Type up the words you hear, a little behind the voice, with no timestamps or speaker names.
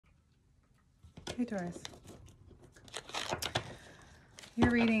Hey, Taurus. Your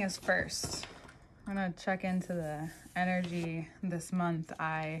reading is first. I'm going to check into the energy this month.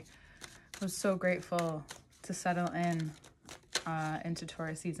 I was so grateful to settle into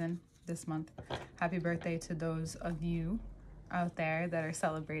Taurus season this month. Happy birthday to those of you out there that are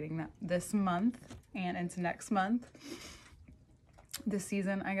celebrating that this month and into next month. This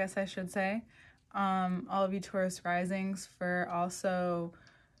season, I guess I should say. All of you Taurus risings for also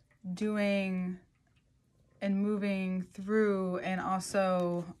doing and moving through and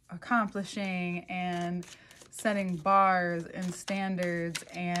also accomplishing and setting bars and standards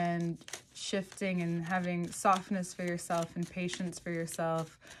and shifting and having softness for yourself and patience for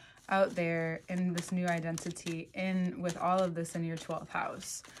yourself out there in this new identity, in with all of this in your 12th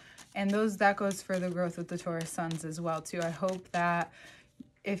house. And that goes for the growth with the Taurus suns as well too. I hope that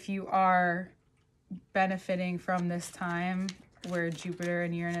if you are benefiting from this time where Jupiter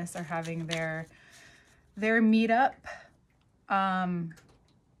and Uranus are having their meetup, and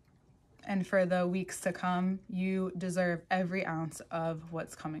for the weeks to come, you deserve every ounce of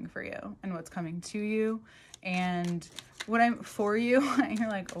what's coming for you and what's coming to you and what I'm for you. And you're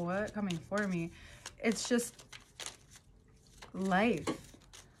like, what coming for me? It's just life.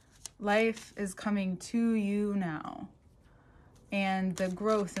 Life is coming to you now, and the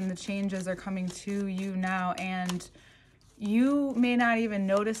growth and the changes are coming to you now, and you may not even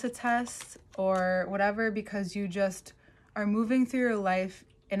notice a test or whatever because you just are moving through your life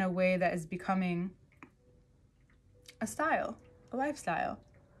in a way that is becoming a style, a lifestyle.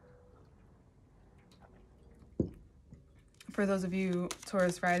 For those of you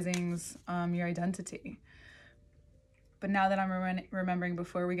Taurus risings, your identity. But now that I'm remembering,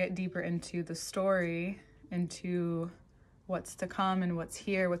 before we get deeper into the story, into what's to come and what's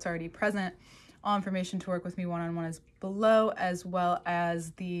here, what's already present, all information to work with me one-on-one is below, as well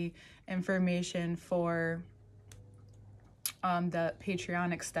as the information for the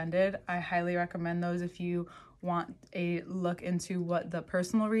Patreon extended. I highly recommend those if you want a look into what the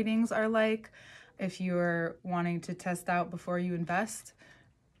personal readings are like. If you're wanting to test out before you invest,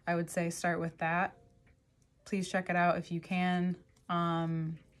 I would say start with that. Please check it out if you can.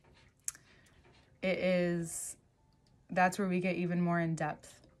 That's where we get even more in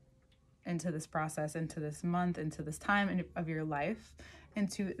depth into this process, into this month, into this time of your life,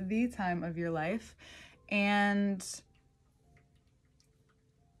 into the time of your life. And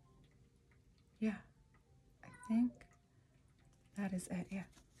yeah, I think that is it. Yeah.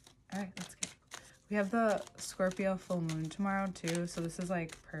 All right, let's go. We have the Scorpio full moon tomorrow too, so this is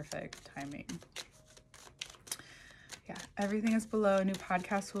like perfect timing. Yeah, everything is below. New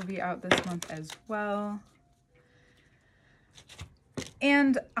podcasts will be out this month as well.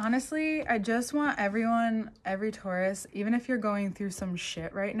 And honestly, I just want everyone, every Taurus, even if you're going through some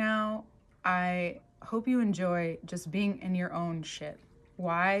shit right now, I hope you enjoy just being in your own shit.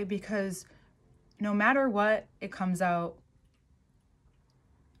 Why? Because no matter what, it comes out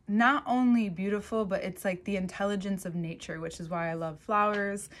not only beautiful, but it's like the intelligence of nature, which is why I love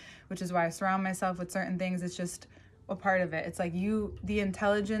flowers, which is why I surround myself with certain things. It's just a part of it. It's like the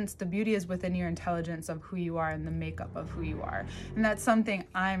intelligence, the beauty is within your intelligence of who you are and the makeup of who you are. And that's something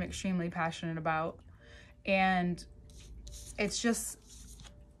I'm extremely passionate about. And it's just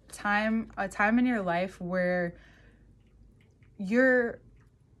a time in your life where you're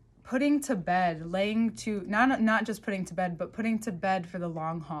putting to bed, not just putting to bed, but putting to bed for the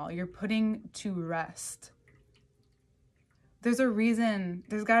long haul. You're putting to rest. There's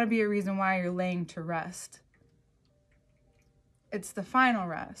got to be a reason why you're laying to rest. It's the final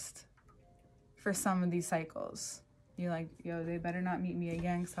rest for some of these cycles. You're like, yo, they better not meet me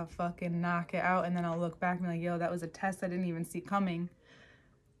again because I'll fucking knock it out. And then I'll look back and be like, yo, that was a test I didn't even see coming.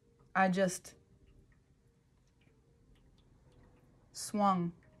 I just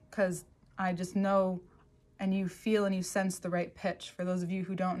swung because I just know, and you feel and you sense the right pitch. For those of you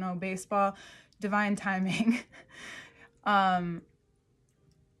who don't know baseball, divine timing.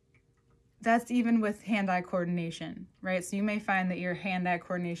 That's even with hand-eye coordination, right? So you may find that your hand-eye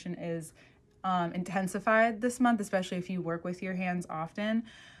coordination is intensified this month, especially if you work with your hands often,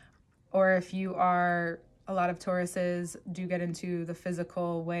 or if you are, a lot of Tauruses do get into the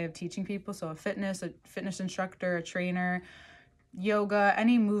physical way of teaching people. So a fitness instructor, a trainer, yoga,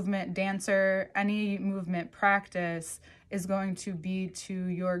 any movement, dancer, any movement practice is going to be to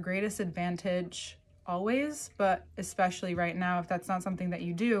your greatest advantage always, but especially right now, if that's not something that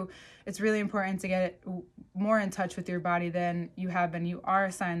you do, it's really important to get more in touch with your body than you have been. You are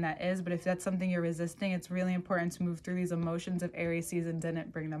a sign that is, but if that's something you're resisting, it's really important to move through these emotions if Aries season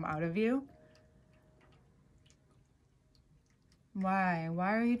didn't bring them out of you. Why?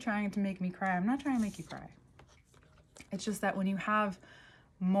 Why are you trying to make me cry? I'm not trying to make you cry. It's just that when you have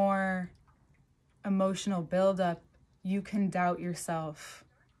more emotional buildup, you can doubt yourself,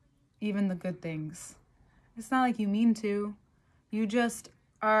 even the good things. It's not like you mean to. You just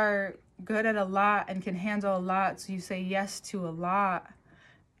are good at a lot and can handle a lot, so you say yes to a lot.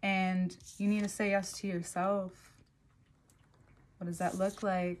 And you need to say yes to yourself. What does that look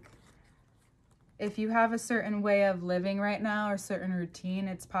like? If you have a certain way of living right now or certain routine,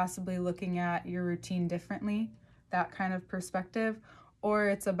 it's possibly looking at your routine differently, that kind of perspective. Or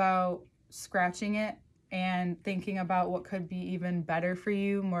it's about scratching it and thinking about what could be even better for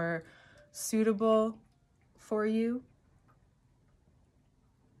you, more suitable for you.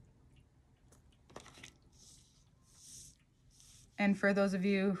 And for those of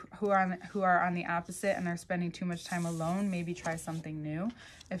you who are on the opposite and are spending too much time alone, maybe try something new.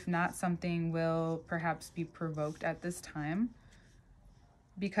 If not, something will perhaps be provoked at this time.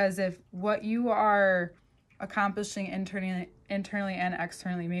 Because if what you are accomplishing internally and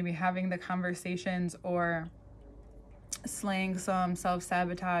externally, maybe having the conversations or slaying some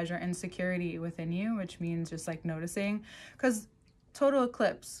self-sabotage or insecurity within you, which means just like noticing, because total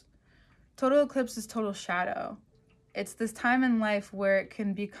eclipse is total shadow. It's this time in life where it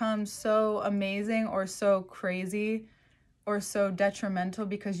can become so amazing or so crazy or so detrimental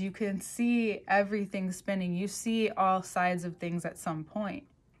because you can see everything spinning. You see all sides of things at some point.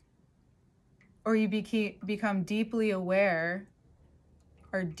 Or you become deeply aware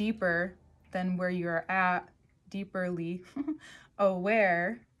or deeper than where you're at, deeperly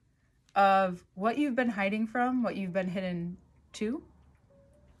aware of what you've been hiding from, what you've been hidden to.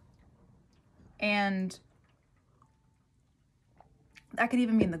 And that could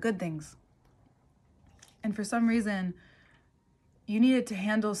even mean the good things. And for some reason, you needed to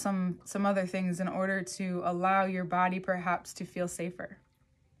handle some other things in order to allow your body perhaps to feel safer,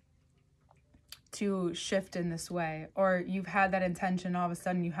 to shift in this way. Or you've had that intention, all of a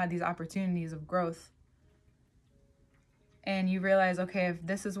sudden you had these opportunities of growth. And you realize, okay, if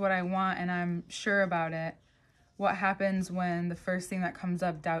this is what I want and I'm sure about it, what happens when the first thing that comes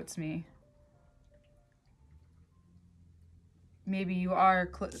up doubts me? Maybe you are,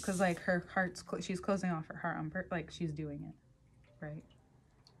 because like her heart's, she's closing off her heart on like she's doing it, right?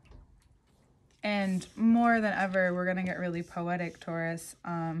 And more than ever, we're going to get really poetic, Taurus.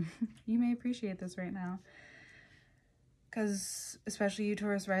 You may appreciate this right now. Because especially you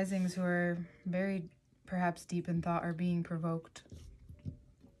Taurus risings who are very perhaps deep in thought are being provoked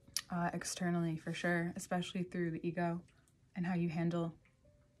externally for sure, especially through the ego and how you handle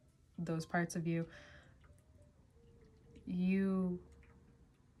those parts of you.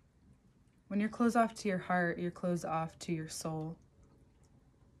 When you're closed off to your heart, you're closed off to your soul.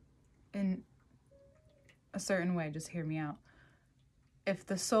 In a certain way, just hear me out. If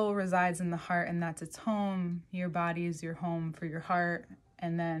the soul resides in the heart and that's its home, your body is your home for your heart,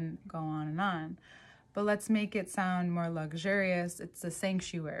 and then go on and on. But let's make it sound more luxurious. It's a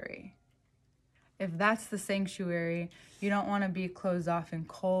sanctuary. If that's the sanctuary, you don't want to be closed off and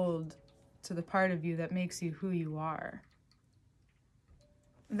cold to the part of you that makes you who you are.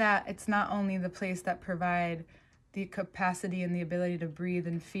 That it's not only the place that provide the capacity and the ability to breathe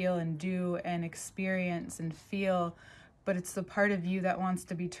and feel and do and experience and feel, but it's the part of you that wants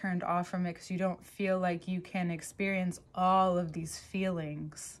to be turned off from it because you don't feel like you can experience all of these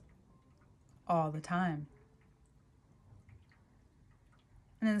feelings all the time.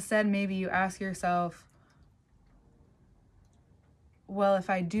 And instead, maybe you ask yourself, well, if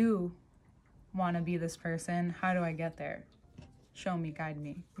I do want to be this person, how do I get there? Show me, guide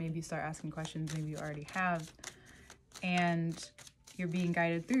me. Maybe you start asking questions, maybe you already have. And you're being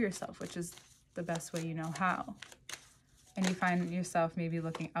guided through yourself, which is the best way you know how. And you find yourself maybe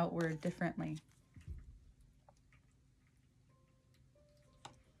looking outward differently.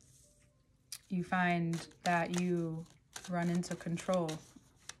 You find that you run into control.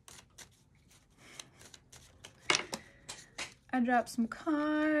 I dropped some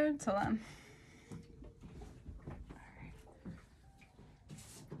cards. Hold on.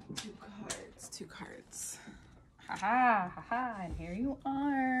 Two cards. Haha, haha, and here you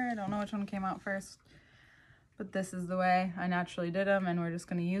are. I don't know which one came out first, but this is the way I naturally did them, and we're just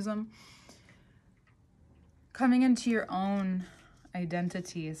going to use them. Coming into your own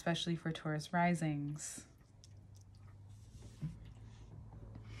identity, especially for Taurus risings.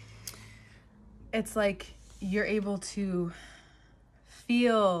 It's like you're able to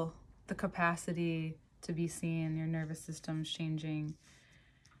feel the capacity to be seen, your nervous system's changing.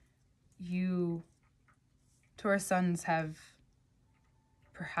 You Taurus suns have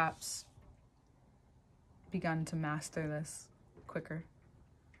perhaps begun to master this quicker,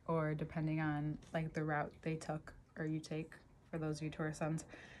 or depending on like the route they took or you take. For those of you Taurus suns,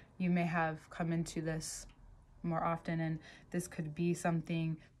 you may have come into this more often, and this could be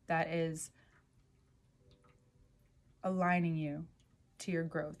something that is aligning you to your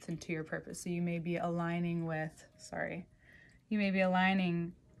growth and to your purpose. So you may be aligning with, you may be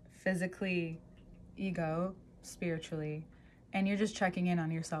aligning physically, ego, spiritually, and you're just checking in on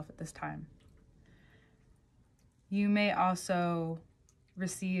yourself at this time. You may also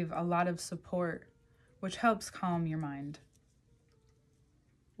receive a lot of support, which helps calm your mind,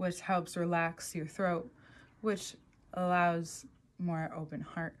 which helps relax your throat, which allows more open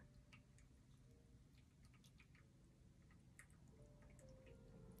heart.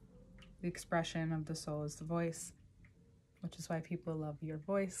 The expression of the soul is the voice, which is why people love your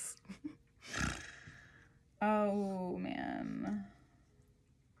voice. Oh, man.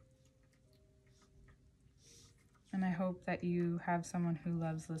 And I hope that you have someone who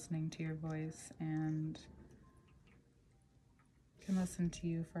loves listening to your voice and can listen to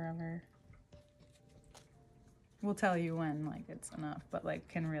you forever. We'll tell you when, like, it's enough, but, like,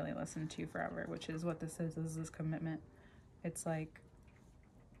 can really listen to you forever, which is what this is this commitment. It's like,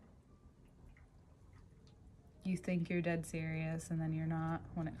 you think you're dead serious, and then you're not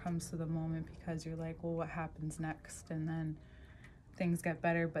when it comes to the moment, because you're like, well, what happens next? And then things get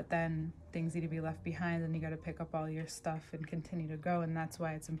better, but then things need to be left behind, and you got to pick up all your stuff and continue to go. And that's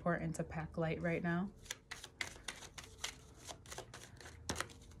why it's important to pack light right now.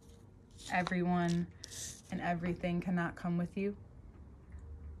 Everyone and everything cannot come with you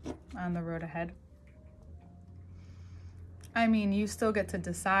on the road ahead. I mean, you still get to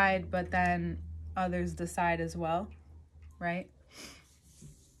decide, but then others decide as well, right?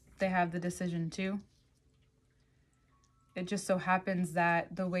 They have the decision too. It just so happens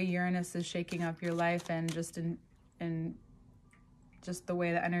that the way Uranus is shaking up your life, and just in just the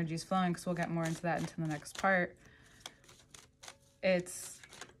way the energy is flowing, because we'll get more into that into the next part, it's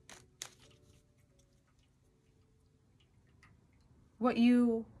what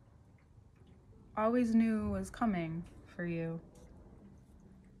you always knew was coming for you.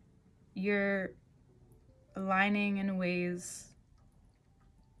 You're aligning in ways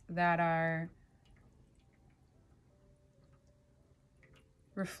that are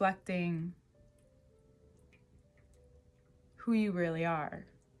reflecting who you really are.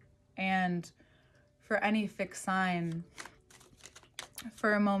 And for any fixed sign,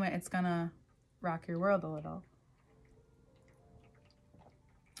 for a moment, it's gonna rock your world a little.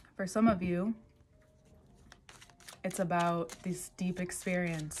 For some of you, it's about this deep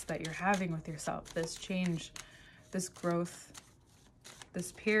experience that you're having with yourself, this change, this growth,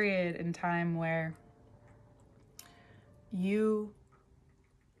 this period in time where you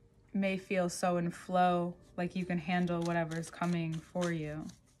may feel so in flow, like you can handle whatever's coming for you,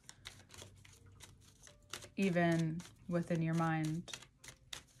 even within your mind.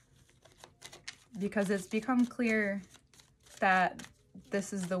 Because it's become clear that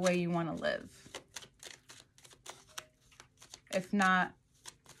this is the way you want to live. If not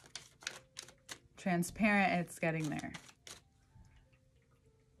transparent, it's getting there.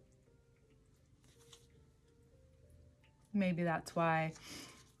 Maybe that's why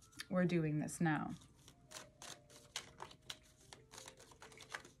we're doing this now.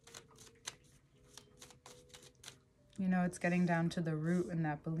 You know, it's getting down to the root in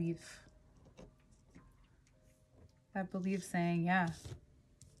that belief. That belief saying, yeah,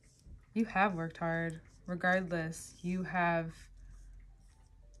 you have worked hard. Regardless, you have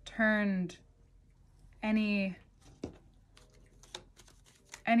turned anything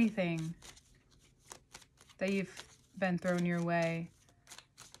that you've been thrown your way,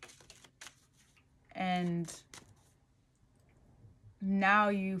 and now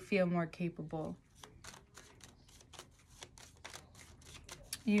you feel more capable.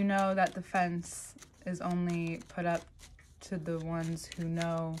 You know that the fence is only put up to the ones who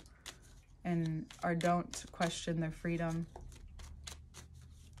know and don't question their freedom,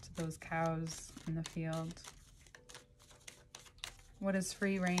 to those cows in the field. What is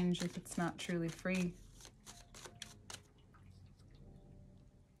free range if it's not truly free?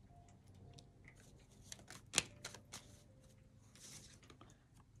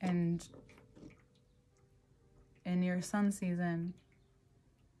 And in your sun season,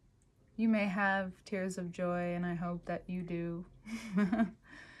 you may have tears of joy, and I hope that you do.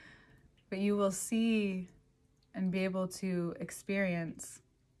 But you will see and be able to experience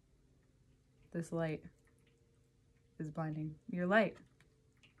this light is blinding. Your light.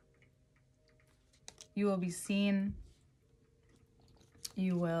 You will be seen.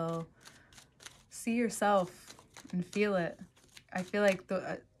 You will see yourself and feel it I feel like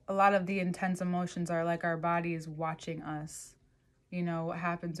a lot of the intense emotions are like our body is watching us. You know, what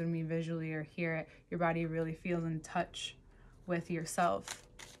happens when we visually or hear it, your body really feels in touch with yourself.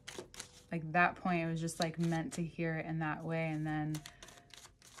 Like that point, it was just like meant to hear it in that way, and then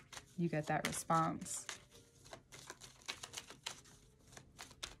you get that response.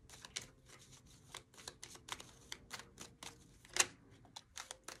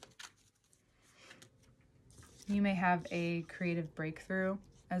 You may have a creative breakthrough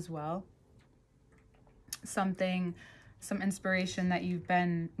as well. Some inspiration that you've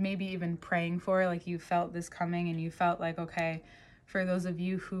been maybe even praying for, like you felt this coming and you felt like, okay, for those of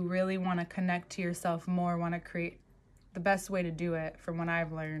you who really want to connect to yourself more, want to create, the best way to do it, from what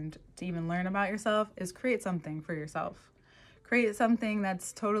I've learned, to even learn about yourself, is create something for yourself. Create something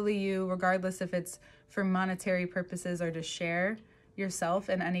that's totally you, regardless if it's for monetary purposes or to share yourself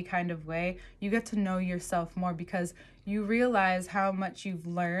in any kind of way. You get to know yourself more because you realize how much you've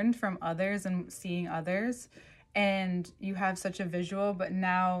learned from others and seeing others, and you have such a visual, but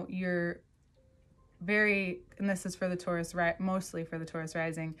now you're very, and this is for the Taurus, mostly for the Taurus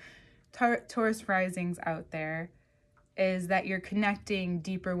rising, Taurus risings out there, is that you're connecting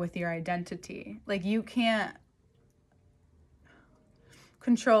deeper with your identity. Like you can't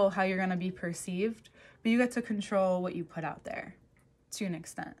control how you're going to be perceived, but you get to control what you put out there to an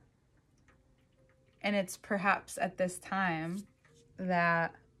extent. And it's perhaps at this time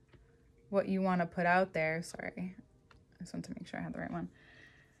that what you want to put out there, sorry, I just want to make sure I have the right one,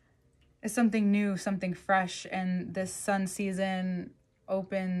 is something new, something fresh. And this sun season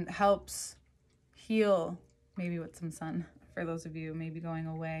helps heal, maybe with some sun for those of you, maybe going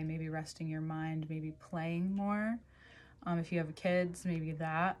away, maybe resting your mind, maybe playing more. If you have kids, maybe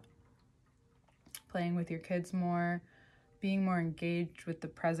that. Playing with your kids more, being more engaged with the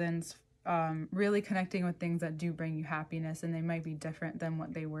presence, really connecting with things that do bring you happiness, and they might be different than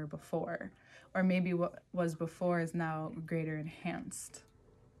what they were before. Or maybe what was before is now greater enhanced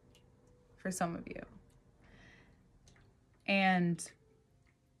for some of you. And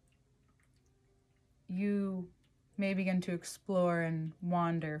you may begin to explore and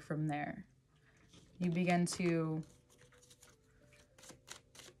wander from there. You begin to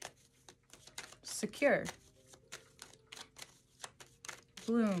secure,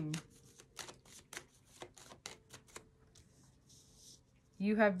 bloom.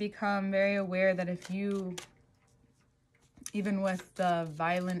 You have become very aware that if you, even with the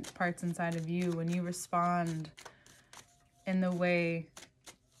violent parts inside of you, when you respond in the way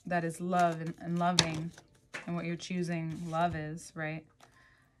that is love and loving, and what you're choosing love is, right?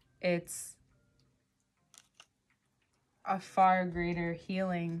 It's a far greater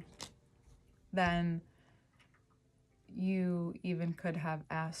healing than you even could have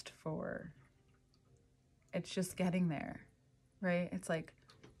asked for. It's just getting there, right? It's like,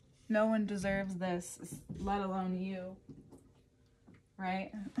 no one deserves this, let alone you,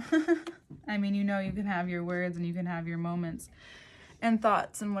 right? I mean, you can have your words and you can have your moments and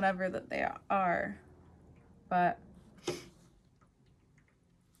thoughts and whatever that they are, but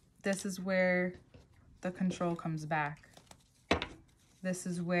this is where the control comes back. This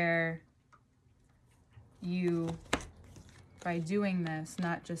is where you, by doing this,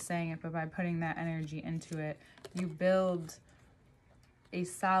 not just saying it, but by putting that energy into it, you build a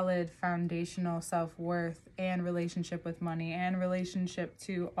solid foundational self-worth and relationship with money and relationship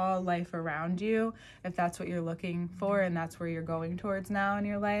to all life around you, if that's what you're looking for and that's where you're going towards now in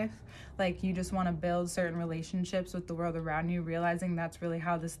your life. Like, you just want to build certain relationships with the world around you, realizing that's really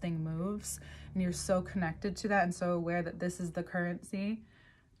how this thing moves, and you're so connected to that and so aware that this is the currency,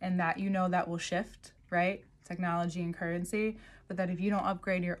 and that that will shift, right? Technology and currency, but that if you don't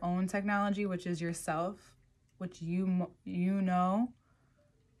upgrade your own technology, which is yourself, which you know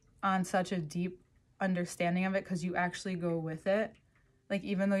on such a deep understanding of it, because you actually go with it. Like,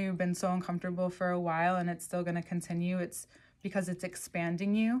 even though you've been so uncomfortable for a while and it's still going to continue, it's because it's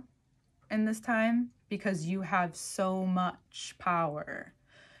expanding you in this time, because you have so much power.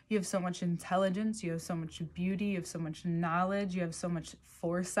 You have so much intelligence, you have so much beauty, you have so much knowledge, you have so much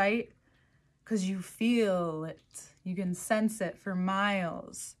foresight, because you feel it. You can sense it for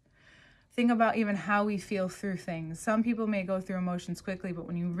miles. Think about even how we feel through things. Some people may go through emotions quickly, but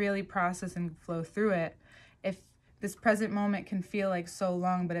when you really process and flow through it, if this present moment can feel like so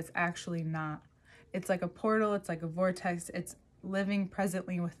long, but it's actually not. It's like a portal, it's like a vortex, it's living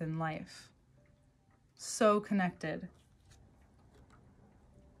presently within life. So connected.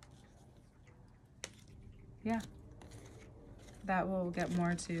 Yeah. That we'll get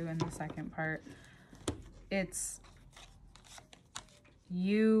more to in the second part. It's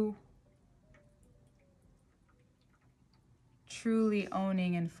you truly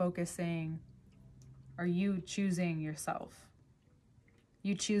owning and focusing? Are you choosing yourself?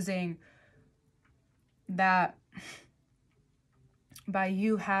 You choosing that by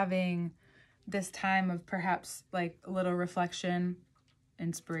you having this time of perhaps like a little reflection,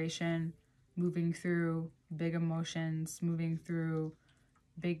 inspiration, moving through big emotions, moving through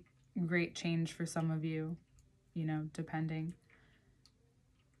big, great change for some of you, you know, depending,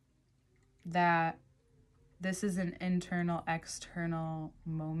 that this is an internal, external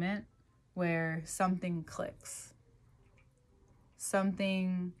moment where something clicks.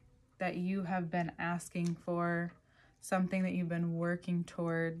 Something that you have been asking for, something that you've been working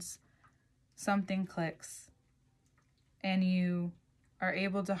towards, something clicks. And you are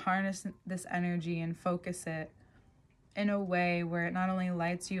able to harness this energy and focus it in a way where it not only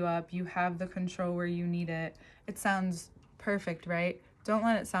lights you up, you have the control where you need it. It sounds perfect, right? Don't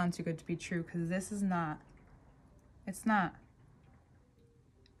let it sound too good to be true, because this is not. It's not.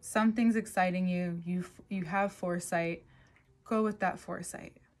 Something's exciting you. You have foresight. Go with that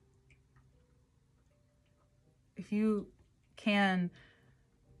foresight. If you can,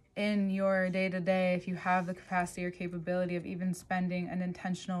 in your day-to-day, if you have the capacity or capability of even spending an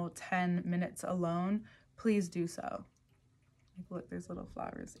intentional 10 minutes alone, please do so. Like, look, there's little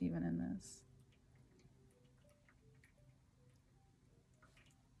flowers even in this.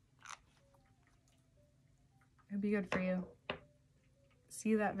 It'd be good for you.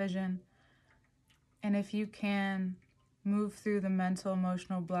 See that vision. And if you can move through the mental,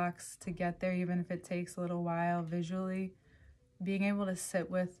 emotional blocks to get there, even if it takes a little while visually, being able to sit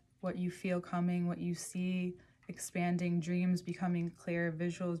with what you feel coming, what you see expanding, dreams becoming clear,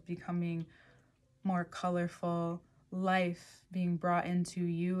 visuals becoming more colorful, life being brought into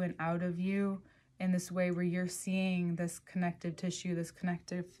you and out of you in this way where you're seeing this connective tissue, this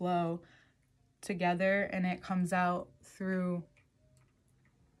connective flow together, and it comes out through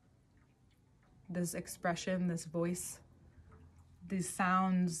this expression, this voice, these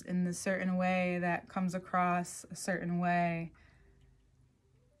sounds in a certain way that comes across a certain way.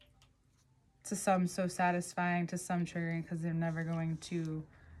 To some so satisfying, to some triggering, because they're never going to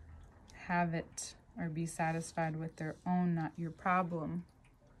have it or be satisfied with their own, not your problem,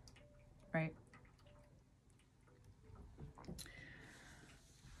 right?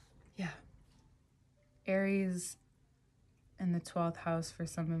 Yeah. Aries in the 12th house for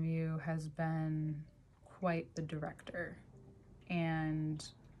some of you has been quite the director. And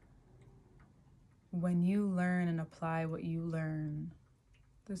when you learn and apply what you learn,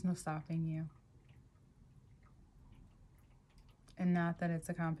 there's no stopping you. And not that it's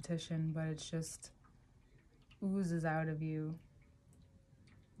a competition, but it's just oozes out of you.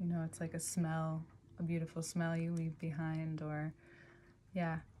 You know, it's like a smell, a beautiful smell you leave behind, or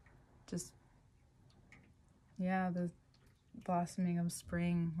the blossoming of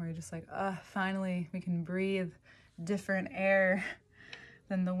spring, where you're just like, finally we can breathe different air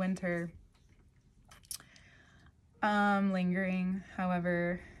than the winter. Lingering,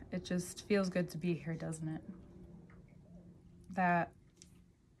 however, it just feels good to be here, doesn't it? That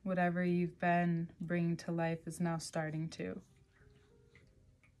whatever you've been bringing to life is now starting to.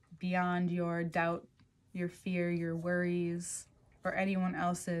 Beyond your doubt, your fear, your worries, or anyone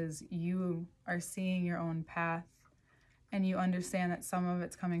else's, you are seeing your own path, and you understand that some of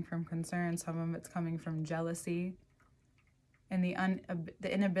it's coming from concern, some of it's coming from jealousy, and the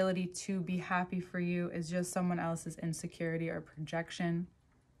inability to be happy for you is just someone else's insecurity or projection.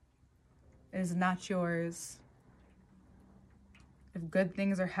 It is not yours. If good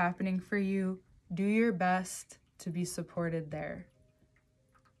things are happening for you, do your best to be supported there.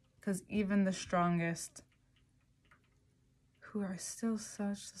 Because even the strongest, who are still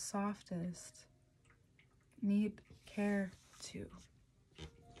such the softest, need care too.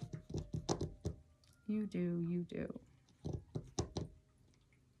 You do, you do.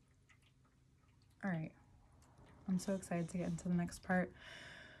 All right. I'm so excited to get into the next part.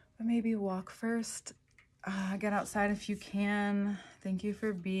 But maybe walk first. Get outside if you can. Thank you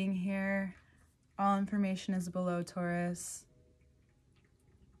for being here. All information is below, Taurus.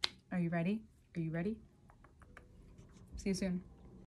 Are you ready? Are you ready? See you soon.